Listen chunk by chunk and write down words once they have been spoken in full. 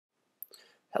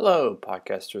Hello,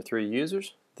 Podcaster 3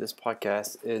 users. This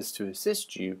podcast is to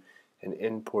assist you in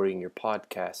importing your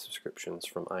podcast subscriptions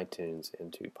from iTunes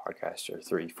into Podcaster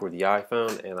 3 for the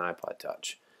iPhone and iPod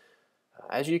Touch.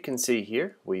 As you can see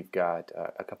here, we've got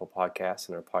a couple podcasts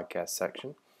in our podcast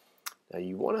section. Now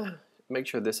you want to make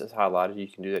sure this is highlighted. You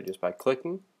can do that just by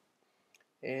clicking.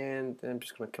 And then I'm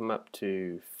just going to come up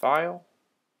to File.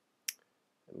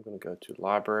 I'm going to go to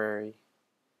Library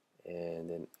and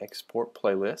then Export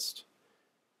Playlist.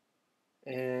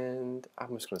 And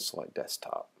I'm just going to select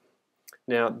desktop.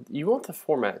 Now you want the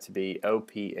format to be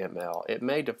OPML. It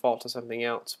may default to something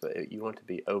else, but you want it to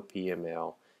be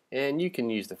OPML, and you can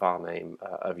use the file name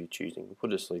of your choosing.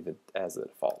 We'll just leave it as the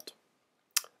default.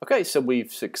 Okay, so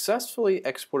we've successfully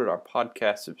exported our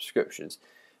podcast subscriptions.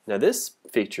 Now this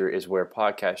feature is where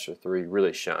Podcaster 3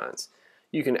 really shines.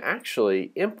 You can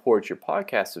actually import your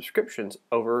podcast subscriptions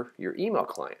over your email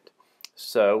client.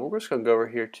 So we're just going to go over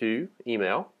here to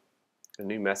email. A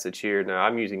new message here. Now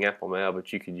I'm using Apple Mail,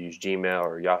 but you could use Gmail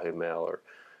or Yahoo Mail or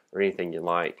anything you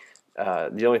like.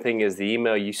 The only thing is the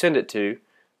email you send it to,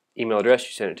 email address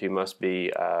you send it to must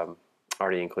be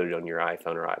already included on your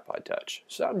iPhone or iPod Touch.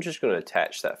 So I'm just going to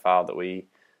attach that file that we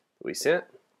sent.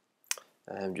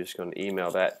 I'm just going to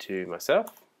email that to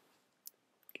myself.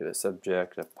 Give a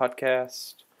subject of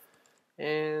podcast,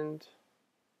 and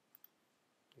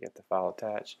get the file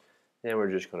attached. Then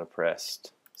we're just going to press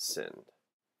send.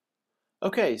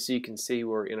 Okay, so you can see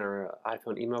we're in our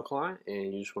iPhone email client,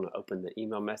 and you just want to open the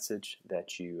email message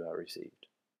that you received.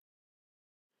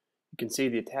 You can see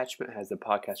the attachment has the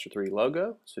Podcaster 3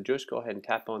 logo, so just go ahead and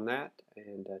tap on that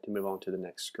and to move on to the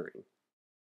next screen.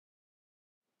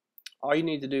 All you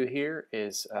need to do here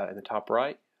is in the top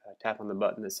right, tap on the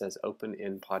button that says Open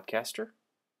in Podcaster.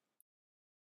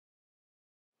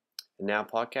 And now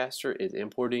Podcaster is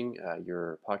importing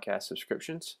your podcast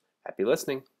subscriptions. Happy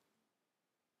listening.